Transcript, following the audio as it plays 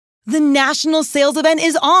The national sales event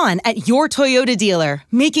is on at your Toyota dealer,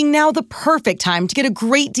 making now the perfect time to get a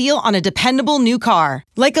great deal on a dependable new car.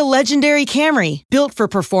 Like a legendary Camry, built for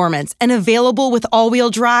performance and available with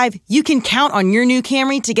all-wheel drive, you can count on your new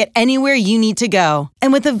Camry to get anywhere you need to go.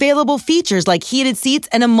 And with available features like heated seats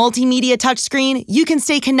and a multimedia touchscreen, you can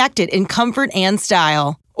stay connected in comfort and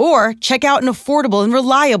style. Or check out an affordable and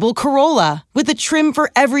reliable Corolla with a trim for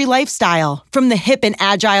every lifestyle, from the hip and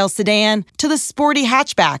agile sedan to the sporty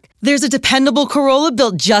hatchback. There's a dependable Corolla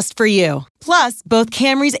built just for you. Plus, both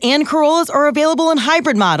Camrys and Corollas are available in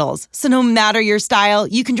hybrid models, so no matter your style,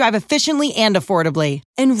 you can drive efficiently and affordably.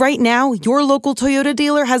 And right now, your local Toyota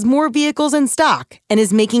dealer has more vehicles in stock and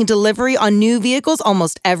is making delivery on new vehicles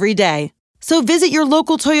almost every day. So visit your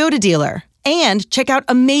local Toyota dealer. And check out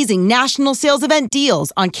amazing national sales event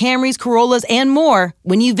deals on Camrys, Corollas, and more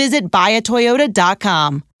when you visit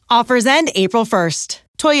buyatoyota.com. Offers end April 1st.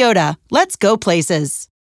 Toyota, let's go places.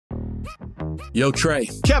 Yo, Trey.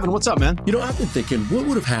 Kevin, what's up, man? You know, I've been thinking, what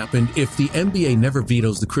would have happened if the NBA never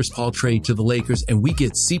vetoes the Chris Paul trade to the Lakers and we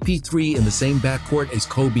get CP3 in the same backcourt as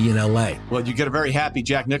Kobe in LA? Well, you get a very happy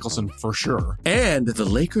Jack Nicholson for sure. And the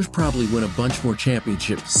Lakers probably win a bunch more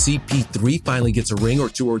championships. CP3 finally gets a ring or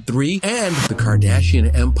two or three, and the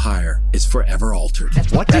Kardashian empire is forever altered.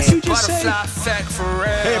 What did you just say?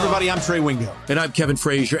 Hey, everybody, I'm Trey Wingo. And I'm Kevin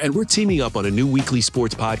Frazier, and we're teaming up on a new weekly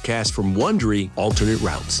sports podcast from Wondery, Alternate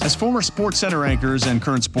Routes. As former Sports Center anchors and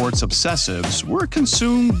current sports obsessives, we're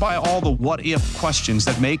consumed by all the what-if questions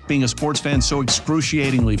that make being a sports fan so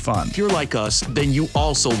excruciatingly fun. If you're like us, then you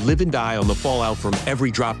also live and die on the fallout from every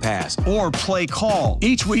drop pass. Or play call.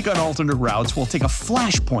 Each week on Alternate Routes, we'll take a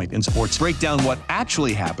flashpoint in sports, break down what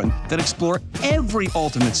actually happened, then explore every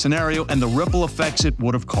alternate scenario and the ripple effects it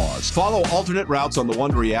would have caused. Follow Alternate Routes on the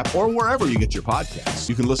Wondery app or wherever you get your podcasts.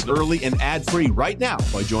 You can listen early and ad-free right now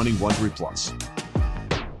by joining Wondery Plus.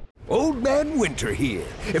 Old Man Winter here.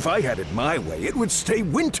 If I had it my way, it would stay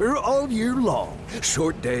winter all year long.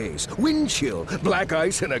 Short days, wind chill, black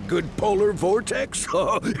ice, and a good polar vortex.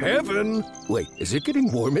 Oh, heaven! Wait, is it getting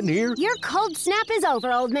warm in here? Your cold snap is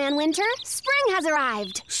over, Old Man Winter. Spring has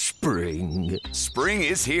arrived. Spring. Spring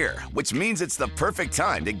is here, which means it's the perfect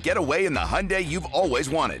time to get away in the Hyundai you've always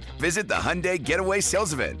wanted. Visit the Hyundai Getaway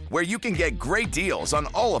Sales Event, where you can get great deals on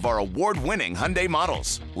all of our award-winning Hyundai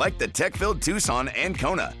models, like the tech-filled Tucson and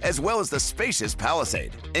Kona, as well as the spacious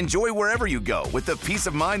Palisade. Enjoy wherever you go with the peace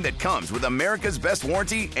of mind that comes with America's best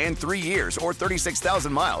warranty and 3 years or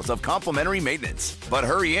 36,000 miles of complimentary maintenance. But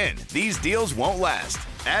hurry in, these deals won't last.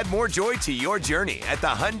 Add more joy to your journey at the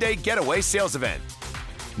Hyundai Getaway Sales Event.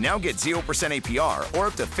 Now get 0% APR or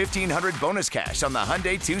up to $1,500 bonus cash on the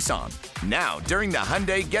Hyundai Tucson. Now, during the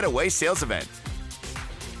Hyundai Getaway Sales Event.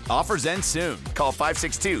 Offers end soon. Call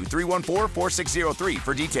 562-314-4603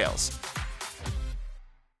 for details.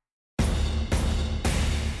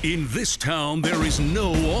 In this town, there is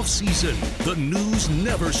no off-season. The news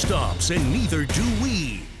never stops, and neither do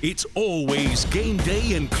we. It's always game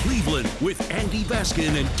day in Cleveland with Andy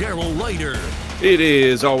Baskin and Daryl Ryder. It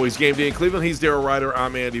is always game day in Cleveland. He's Daryl Ryder.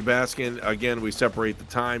 I'm Andy Baskin. Again, we separate the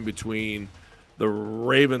time between the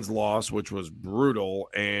Ravens loss, which was brutal,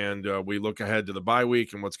 and we look ahead to the bye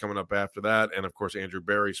week and what's coming up after that. And, of course, Andrew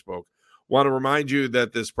Berry spoke. Want to remind you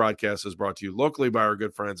that this broadcast is brought to you locally by our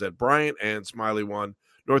good friends at Bryant and Smiley One,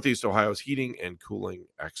 Northeast Ohio's heating and cooling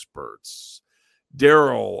experts.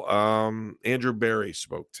 Daryl, Andrew Berry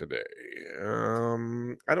spoke today.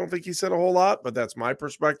 I don't think he said a whole lot, but that's my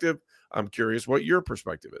perspective. I'm curious what your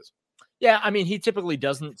perspective is. Yeah, I mean, he typically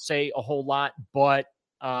doesn't say a whole lot, but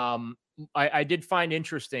I did find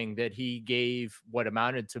interesting that he gave what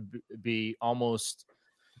amounted to be almost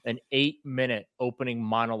an 8-minute opening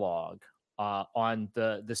monologue on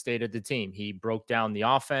the state of the team. He broke down the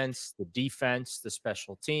offense, the defense, the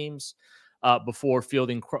special teams before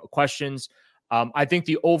fielding questions. I think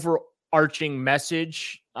the overarching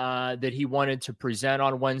message that he wanted to present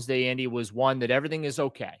on Wednesday, Andy, was one that everything is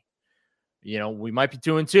okay. You know, we might be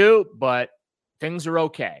 2-2, but things are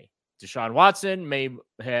okay. Deshaun Watson may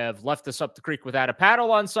have left us up the creek without a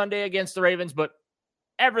paddle on Sunday against the Ravens, but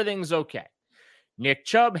everything's okay. Nick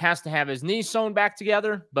Chubb has to have his knees sewn back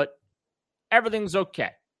together, but everything's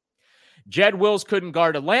okay. Jed Wills couldn't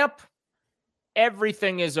guard a lamp.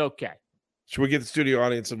 Everything is okay. Should we get the studio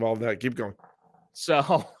audience involved in that? Keep going.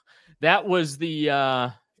 So that was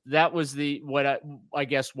what I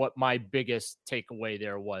guess what my biggest takeaway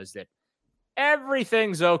there was, that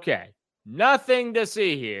everything's okay. Nothing to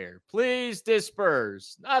see here. Please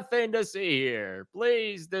disperse. Nothing to see here.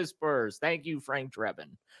 Please disperse. Thank you, Frank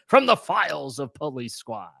Drebin, from the files of Police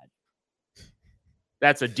Squad.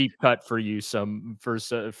 That's a deep cut for you,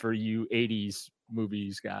 for you 80s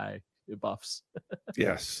movies guy, buffs.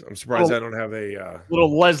 Yes, I'm surprised I don't have a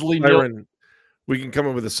little Leslie siren. We can come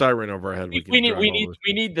up with a siren over our head. We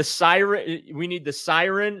need the siren. We need the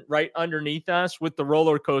siren right underneath us with the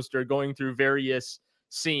roller coaster going through various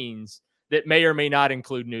scenes that may or may not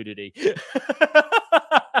include nudity.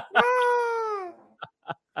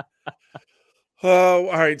 All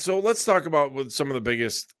right. So let's talk about what some of the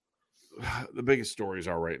biggest stories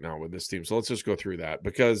are right now with this team. So let's just go through that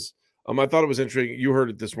because I thought it was interesting. You heard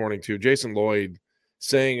it this morning too. Jason Lloyd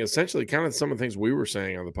saying essentially kind of some of the things we were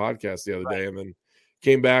saying on the podcast the other day, and then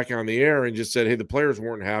came back on the air and just said, hey, the players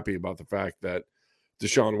weren't happy about the fact that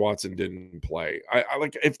Deshaun Watson didn't play. I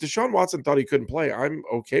like if Deshaun Watson thought he couldn't play, I'm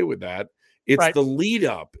okay with that. It's the lead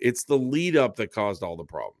up. It's the lead up that caused all the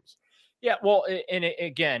problems. Yeah, well, and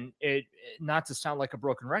again, not to sound like a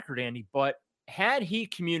broken record, Andy, but had he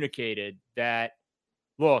communicated that,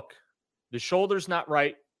 look, the shoulder's not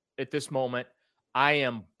right at this moment, I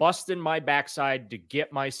am busting my backside to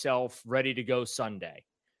get myself ready to go Sunday,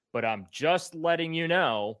 but I'm just letting you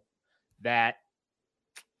know that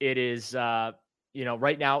it is, right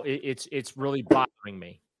now it's really bothering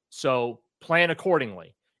me. So plan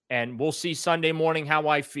accordingly, and we'll see Sunday morning how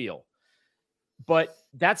I feel. But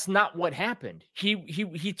that's not what happened.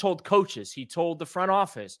 He told coaches, he told the front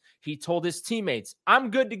office, he told his teammates, I'm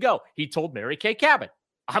good to go. He told Mary Kay Cabot,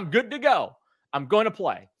 I'm good to go. I'm going to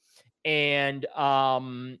play. And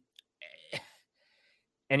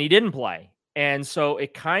he didn't play. And so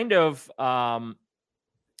it kind of I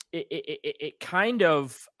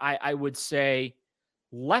would say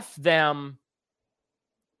left them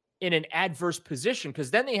in an adverse position because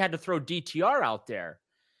then they had to throw DTR out there.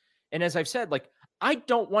 And as I've said, like, I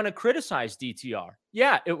don't want to criticize DTR.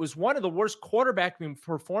 Yeah, it was one of the worst quarterbacking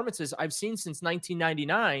performances I've seen since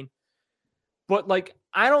 1999. But, like,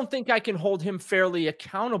 I don't think I can hold him fairly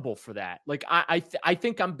accountable for that. Like, I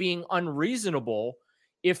think I'm being unreasonable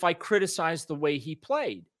if I criticize the way he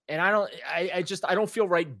played. And I don't feel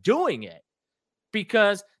right doing it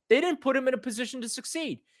because they didn't put him in a position to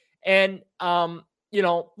succeed. And,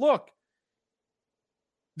 look,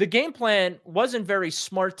 the game plan wasn't very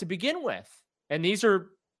smart to begin with. And these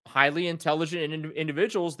are highly intelligent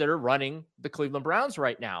individuals that are running the Cleveland Browns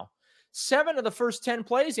right now. 7 of the first 10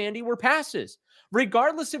 plays, Andy, were passes.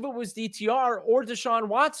 Regardless if it was DTR or Deshaun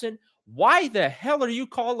Watson, why the hell are you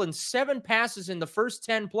calling 7 passes in the first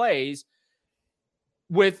 10 plays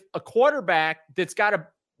with a quarterback that's got a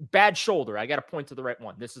bad shoulder? I got to point to the right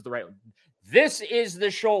one. This is the right one. This is the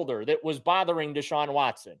shoulder that was bothering Deshaun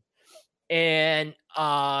Watson. And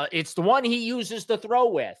it's the one he uses to throw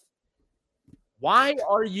with. Why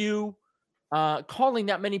are you calling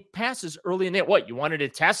that many passes early in there? What, you wanted to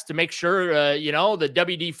test to make sure, the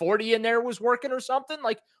WD-40 in there was working or something?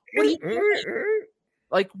 Like, what are you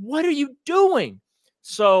doing? What are you doing?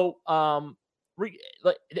 So, and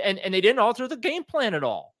they didn't alter the game plan at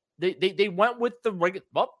all. They went with the regular,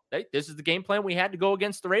 this is the game plan we had to go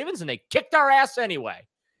against the Ravens, and they kicked our ass anyway.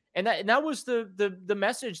 And that was the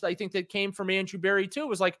message I think that came from Andrew Berry too. It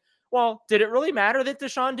was like, well, did it really matter that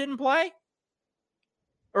Deshaun didn't play?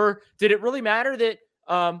 Or did it really matter that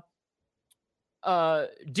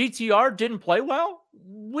DTR didn't play well?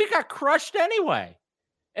 We got crushed anyway.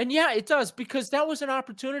 And yeah, it does, because that was an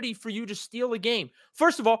opportunity for you to steal a game.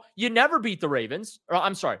 First of all, you never beat the Ravens. Or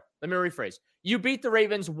I'm sorry, let me rephrase. You beat the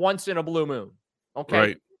Ravens once in a blue moon. Okay.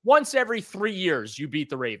 Right. Once every 3 years, you beat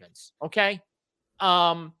the Ravens. Okay.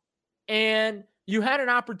 And you had an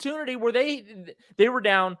opportunity where they were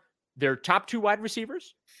down their top 2 wide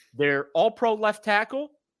receivers, their all-pro left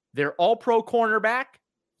tackle, their all-pro cornerback,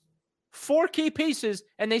 4 key pieces,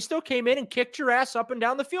 and they still came in and kicked your ass up and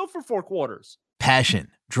down the field for 4 quarters. Passion,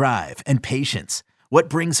 drive, and patience. What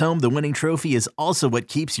brings home the winning trophy is also what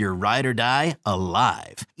keeps your ride or die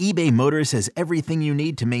alive. eBay Motors has everything you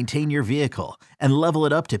need to maintain your vehicle and level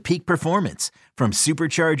it up to peak performance, from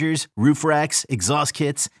superchargers, roof racks, exhaust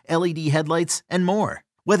kits, LED headlights, and more.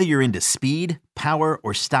 Whether you're into speed, power,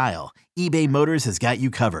 or style, eBay Motors has got you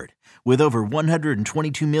covered. With over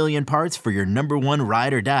 122 million parts for your number one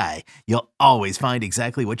ride or die, you'll always find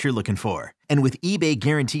exactly what you're looking for. And with eBay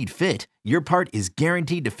Guaranteed Fit, your part is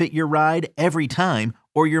guaranteed to fit your ride every time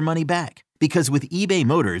or your money back. Because with eBay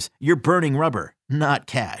Motors, you're burning rubber, not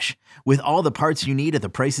cash. With all the parts you need at the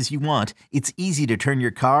prices you want, it's easy to turn your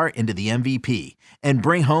car into the MVP and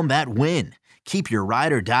bring home that win. Keep your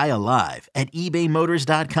ride or die alive at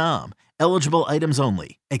ebaymotors.com. Eligible items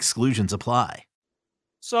only. Exclusions apply.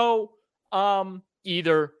 So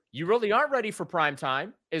either you really aren't ready for prime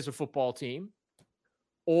time as a football team,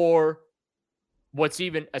 or what's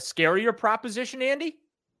even a scarier proposition, Andy,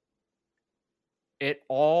 it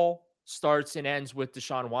all starts and ends with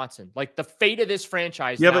Deshaun Watson. Like the fate of this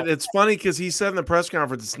franchise. Yeah, now, but it's funny because he said in the press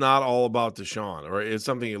conference it's not all about Deshaun, or it's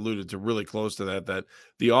something he alluded to really close to that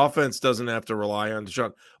the offense doesn't have to rely on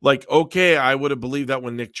Deshaun. Like, okay, I would have believed that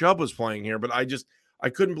when Nick Chubb was playing here, but I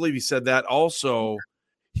couldn't believe he said that. Also,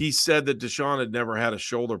 he said that Deshaun had never had a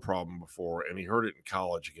shoulder problem before, and he heard it in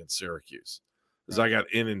college against Syracuse. Because I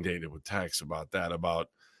got inundated with texts about that,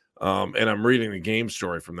 and I'm reading the game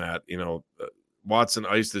story from that. Watson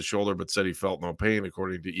iced his shoulder, but said he felt no pain,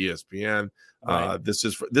 according to ESPN. Right. This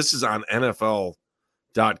is on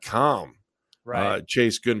NFL.com. Right.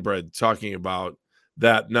 Chase Goodbread talking about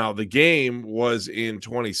that. Now, the game was in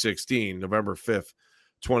 2016, November 5th,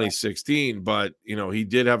 2016, but he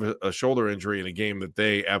did have a shoulder injury in a game that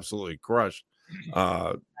they absolutely crushed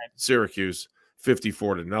Syracuse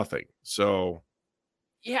 54-0. So,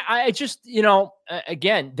 yeah, I just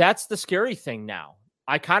again, that's the scary thing now.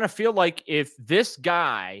 I kind of feel like if this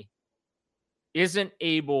guy isn't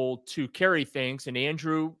able to carry things, and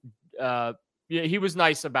Andrew, he was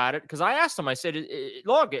nice about it, because I asked him, I said,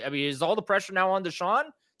 look, I mean, is all the pressure now on Deshaun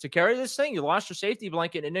to carry this thing? You lost your safety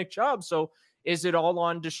blanket in Nick Chubb, so is it all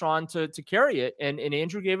on Deshaun to carry it? And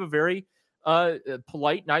Andrew gave a very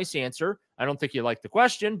polite, nice answer. I don't think you liked the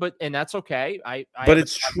question, and that's okay. But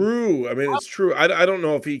it's true. I mean, it's true. I don't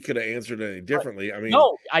know if he could have answered it any differently. I mean,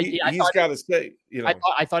 no, he's got to say,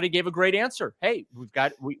 I thought he gave a great answer. Hey,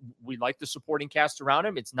 we like the supporting cast around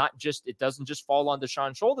him. It doesn't just fall on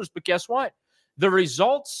Deshaun's shoulders. But guess what? The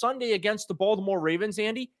result Sunday against the Baltimore Ravens,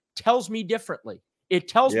 Andy, tells me differently. It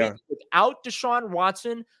tells me without Deshaun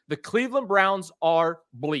Watson, the Cleveland Browns are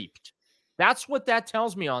bleeped. That's what that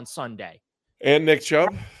tells me on Sunday. And Nick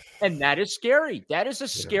Chubb. And that is scary. That is a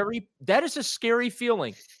scary. That is a scary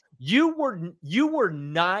feeling. You were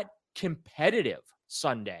not competitive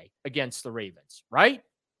Sunday against the Ravens, right?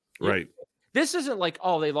 Right. This isn't like,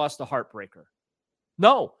 oh, they lost a heartbreaker.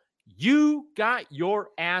 No, you got your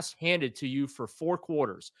ass handed to you for 4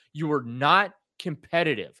 quarters. You were not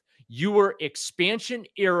competitive. You were expansion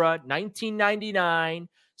era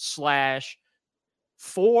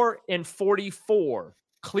 1999/4-44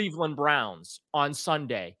 Cleveland Browns on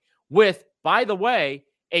Sunday with, by the way,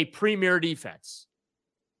 a premier defense.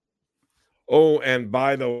 Oh, and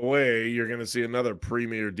by the way, you're going to see another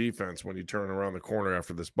premier defense when you turn around the corner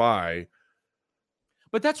after this bye.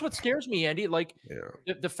 But that's what scares me, Andy. Like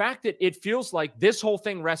the fact that it feels like this whole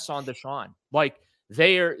thing rests on Deshaun. Like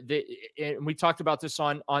and we talked about this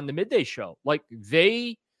on the midday show. Like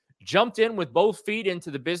they jumped in with both feet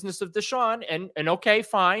into the business of Deshaun, and okay,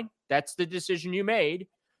 fine. That's the decision you made.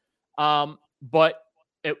 But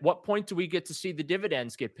at what point do we get to see the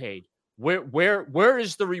dividends get paid? Where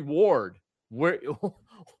is the reward?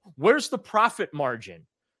 Where's the profit margin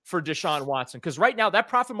for Deshaun Watson? Because right now that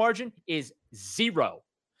profit margin is 0.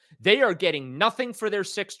 They are getting nothing for their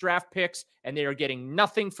 6 draft picks, and they are getting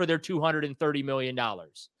nothing for their $230 million.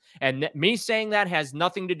 And me saying that has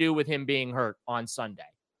nothing to do with him being hurt on Sunday.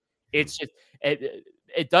 It's just,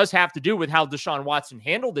 it does have to do with how Deshaun Watson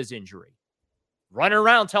handled his injury. Running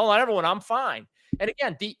around telling everyone I'm fine. And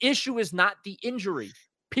again, the issue is not the injury.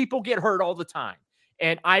 People get hurt all the time.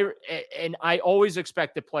 And I always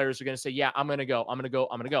expect that players are going to say, yeah, I'm going to go.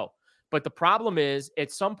 But the problem is,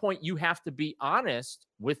 at some point, you have to be honest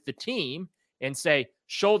with the team and say,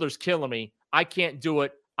 shoulder's killing me. I can't do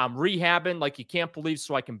it. I'm rehabbing like you can't believe,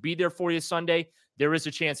 so I can be there for you Sunday. There is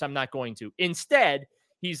a chance I'm not going to. Instead,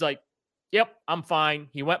 he's like, yep, I'm fine.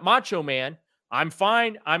 He went macho man. I'm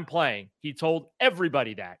fine. I'm playing. He told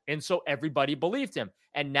everybody that. And so everybody believed him.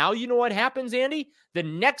 And now you know what happens, Andy? The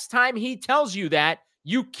next time he tells you that,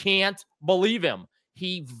 you can't believe him.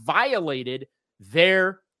 He violated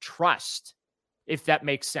their trust, if that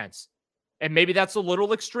makes sense. And maybe that's a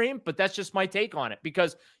little extreme, but that's just my take on it,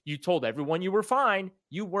 because you told everyone you were fine.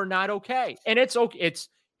 You were not okay. And it's okay.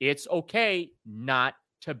 It's okay not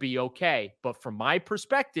to be okay. But from my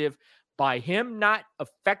perspective, by him not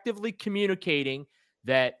effectively communicating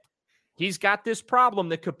that he's got this problem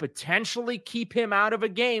that could potentially keep him out of a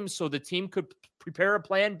game so the team could prepare a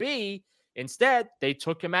plan B, instead, they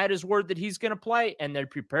took him at his word that he's going to play, and they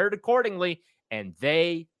prepared accordingly, and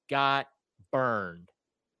they got burned.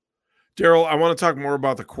 Daryl, I want to talk more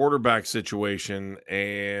about the quarterback situation,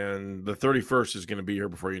 and the 31st is going to be here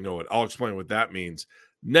before you know it. I'll explain what that means.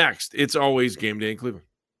 Next, it's always game day in Cleveland.